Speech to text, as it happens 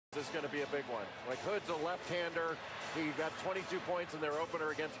This is going to be a big one. Like, Hood's a left-hander. He got 22 points in their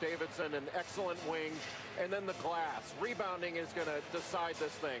opener against Davidson, an excellent wing. And then the glass. Rebounding is going to decide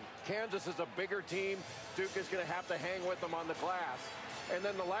this thing. Kansas is a bigger team. Duke is going to have to hang with them on the glass. And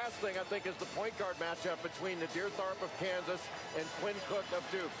then the last thing, I think, is the point guard matchup between Nadir Tharp of Kansas and Quinn Cook of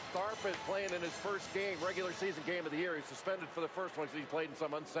Duke. Tharp is playing in his first game, regular season game of the year. He's suspended for the first one because he played in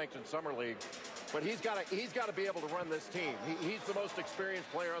some unsanctioned summer league. But he's got to be able to run this team. He's the most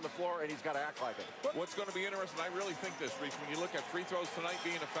experienced player on the floor, and he's got to act like it. What's going to be interesting, I really think this, Reese, when you look at free throws tonight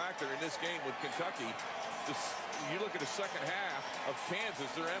being a factor in this game with Kentucky, you look at the second half of Kansas,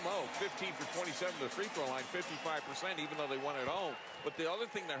 their MO, 15 for 27 to the free throw line, 55%, even though they won at home. But the other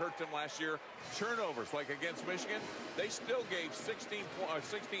thing that hurt them last year, turnovers, like against Michigan, they still gave 16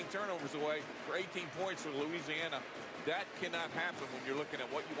 turnovers away for 18 points for Louisiana. That cannot happen when you're looking at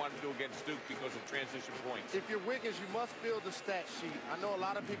what you want to do against Duke because of transition points. If you're Wiggins, you must build the stat sheet. I know a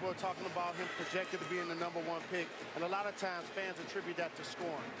lot of people are talking about him projected to be in the #1 pick, and a lot of times fans attribute that to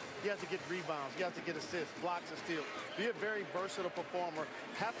scoring. He has to get rebounds, he has to get assists, blocks, and steals. Be a very versatile performer.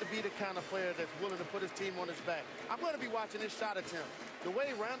 Have to be the kind of player that's willing to put his team on his back. I'm going to be watching his shot attempt. The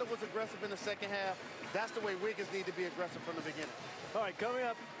way Randall was aggressive in the second half, that's the way Wiggins need to be aggressive from the beginning. All right, coming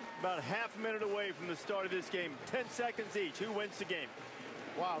up about half a minute away from the start of this game. 10 seconds each. Who wins the game?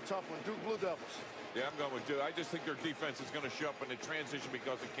 Wow, tough one. Duke Blue Devils. Yeah, I'm going with Duke. I just think their defense is going to show up in the transition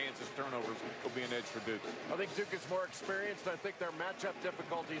because of Kansas turnovers will be an edge for Duke. I think Duke is more experienced. I think their matchup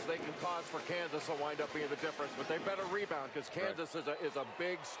difficulties they can cause for Kansas will wind up being the difference. But they better rebound because Kansas is a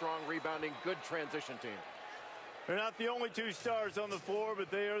big, strong, rebounding, good transition team. They're not the only two stars on the floor, but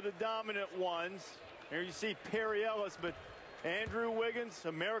they are the dominant ones. Here you see Perry Ellis, but Andrew Wiggins,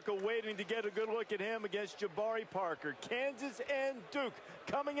 America waiting to get a good look at him against Jabari Parker. Kansas and Duke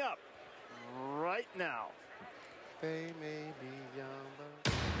coming up right now. They may be young,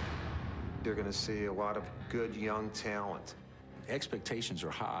 but you're going to see a lot of good young talent. Expectations are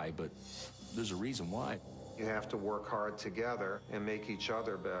high, but there's a reason why. You have to work hard together and make each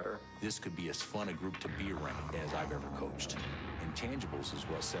other better. This could be as fun a group to be around as I've ever coached. Intangibles is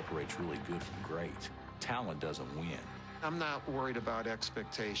what separates really good from great. Talent doesn't win. I'm not worried about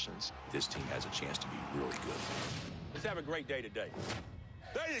expectations. This team has a chance to be really good. Let's have a great day today.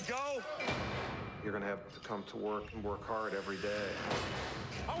 There you go. You're going to have to come to work and work hard every day.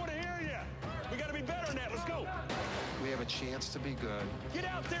 I want to hear you. We got to be better than that. Let's go. We have a chance to be good. Get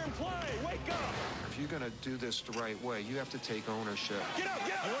out there and play. Wake up. If you're going to do this the right way, you have to take ownership. Get out,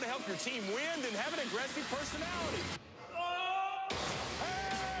 get out. You want to help your team win, then have an aggressive personality. Oh!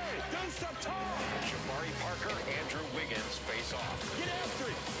 Hey! Don't stop tall. Jabari Parker, Andrew Wiggins face off. Get after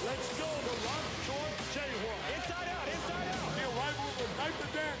it. Let's go. The lock, short, jaywalk. Inside out, inside out. The arrival of Hyper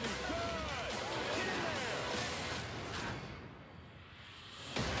Dandy. Good. Get in there.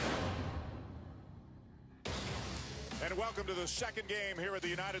 And welcome to the second game here at the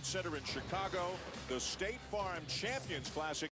United Center in Chicago, the State Farm Champions Classic.